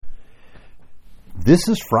This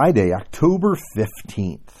is Friday, October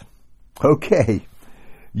 15th. Okay,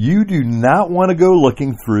 you do not want to go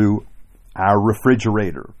looking through our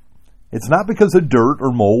refrigerator. It's not because of dirt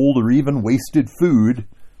or mold or even wasted food,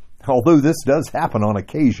 although this does happen on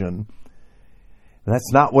occasion.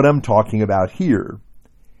 That's not what I'm talking about here.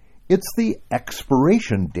 It's the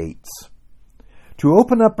expiration dates. To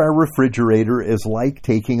open up our refrigerator is like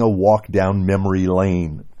taking a walk down memory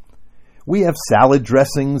lane. We have salad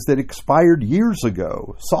dressings that expired years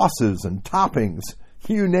ago, sauces and toppings,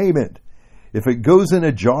 you name it. If it goes in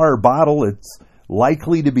a jar or bottle, it's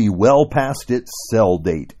likely to be well past its sell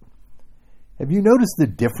date. Have you noticed the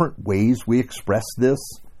different ways we express this?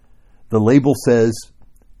 The label says,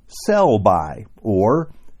 sell by,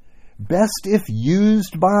 or best if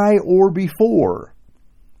used by or before,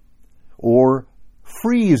 or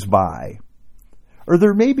freeze by. Or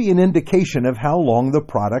there may be an indication of how long the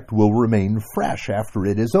product will remain fresh after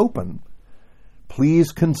it is open.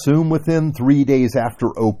 Please consume within 3 days after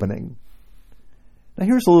opening. Now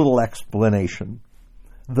here's a little explanation.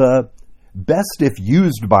 The best if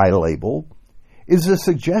used by label is a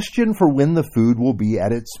suggestion for when the food will be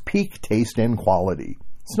at its peak taste and quality.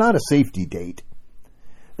 It's not a safety date.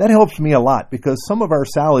 That helps me a lot because some of our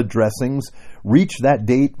salad dressings reached that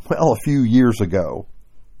date, a few years ago.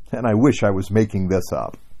 And I wish I was making this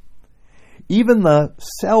up. Even the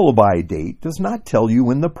sell-by date does not tell you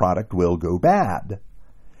when the product will go bad.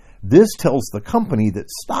 This tells the company that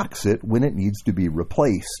stocks it when it needs to be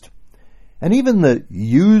replaced. And even the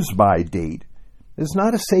use-by date is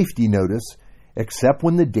not a safety notice except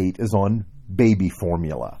when the date is on baby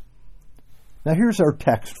formula. Now here's our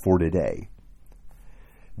text for today.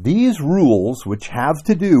 These rules, which have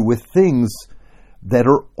to do with things that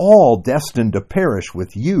are all destined to perish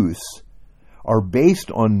with use, are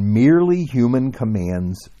based on merely human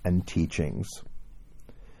commands and teachings.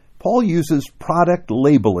 Paul uses product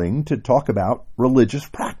labeling to talk about religious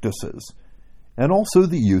practices and also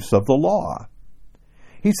the use of the law.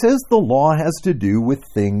 He says the law has to do with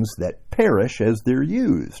things that perish as they're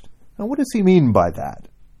used. Now, what does he mean by that?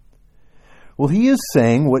 Well, he is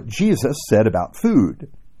saying what Jesus said about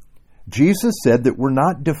food. Jesus said that we're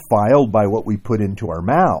not defiled by what we put into our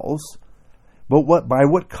mouths, but by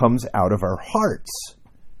what comes out of our hearts.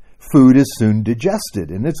 Food is soon digested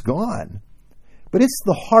and it's gone. But it's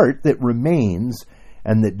the heart that remains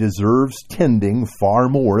and that deserves tending far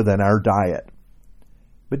more than our diet.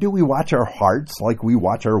 But do we watch our hearts like we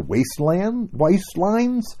watch our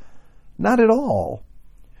waistlines? Not at all.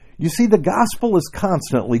 You see, the gospel is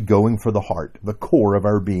constantly going for the heart, the core of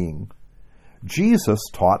our being. Jesus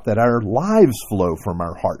taught that our lives flow from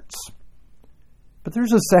our hearts. But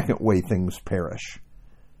there's a second way things perish.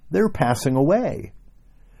 They're passing away.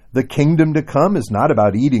 The kingdom to come is not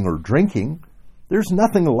about eating or drinking. There's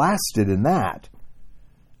nothing lasted in that.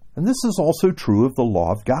 And this is also true of the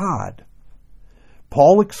law of God.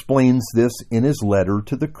 Paul explains this in his letter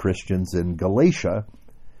to the Christians in Galatia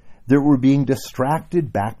that were being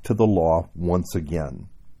distracted back to the law once again.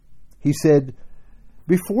 He said,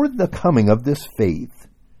 before the coming of this faith,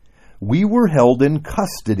 we were held in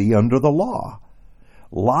custody under the law,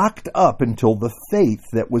 locked up until the faith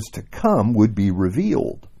that was to come would be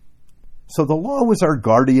revealed. So the law was our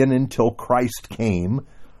guardian until Christ came,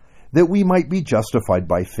 that we might be justified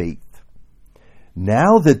by faith.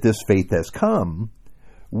 Now that this faith has come,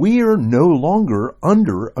 we are no longer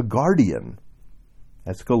under a guardian.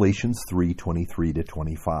 That's Galatians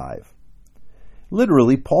 3:23-25.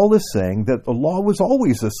 Literally, Paul is saying that the law was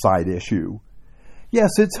always a side issue. Yes,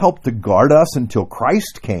 it's helped to guard us until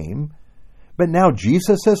Christ came, but now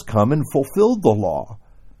Jesus has come and fulfilled the law.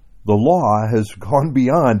 The law has gone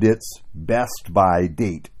beyond its best by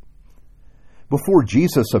date. Before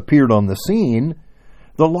Jesus appeared on the scene,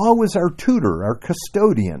 the law was our tutor, our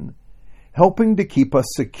custodian, helping to keep us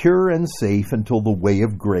secure and safe until the way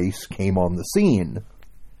of grace came on the scene.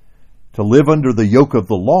 To live under the yoke of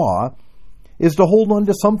the law is to hold on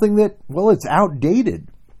to something that, it's outdated.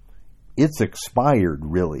 It's expired,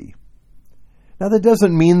 really. Now, that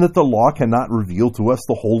doesn't mean that the law cannot reveal to us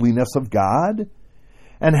the holiness of God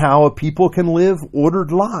and how a people can live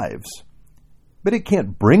ordered lives. But it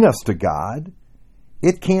can't bring us to God.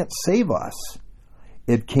 It can't save us.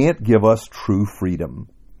 It can't give us true freedom.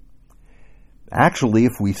 Actually,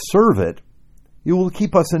 if we serve it, it will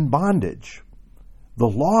keep us in bondage. The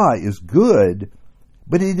law is good,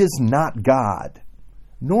 but it is not God,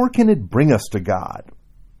 nor can it bring us to God.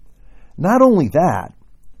 Not only that,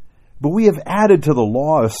 but we have added to the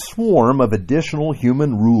law a swarm of additional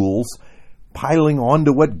human rules piling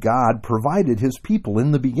onto what God provided his people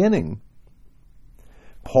in the beginning.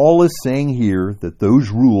 Paul is saying here that those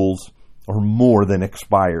rules are more than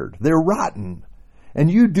expired. They're rotten,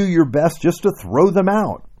 and you do your best just to throw them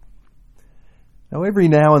out. Now, every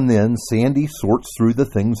now and then, Sandy sorts through the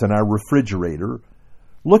things in our refrigerator,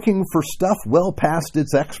 looking for stuff well past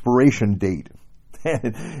its expiration date.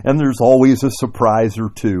 And there's always a surprise or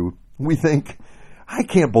two. We think, I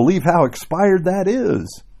can't believe how expired that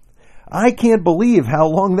is. I can't believe how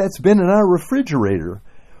long that's been in our refrigerator.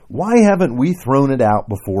 Why haven't we thrown it out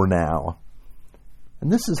before now?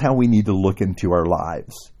 And this is how we need to look into our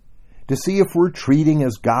lives, to see if we're treating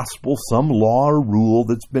as gospel some law or rule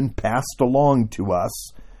that's been passed along to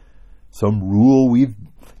us, some rule we've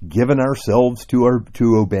given ourselves to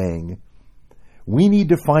obeying. We need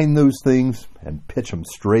to find those things and pitch them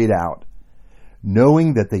straight out,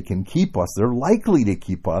 knowing that they can keep us, they're likely to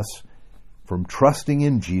keep us from trusting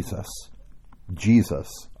in Jesus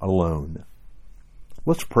alone.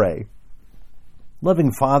 Let's pray.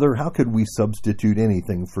 Loving Father, how could we substitute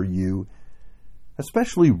anything for you,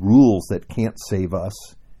 especially rules that can't save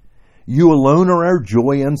us? You alone are our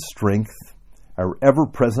joy and strength, our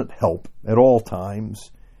ever-present help at all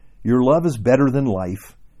times. Your love is better than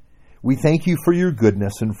life. We thank you for your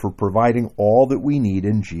goodness and for providing all that we need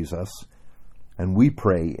in Jesus. And we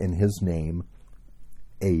pray in his name,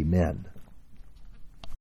 amen.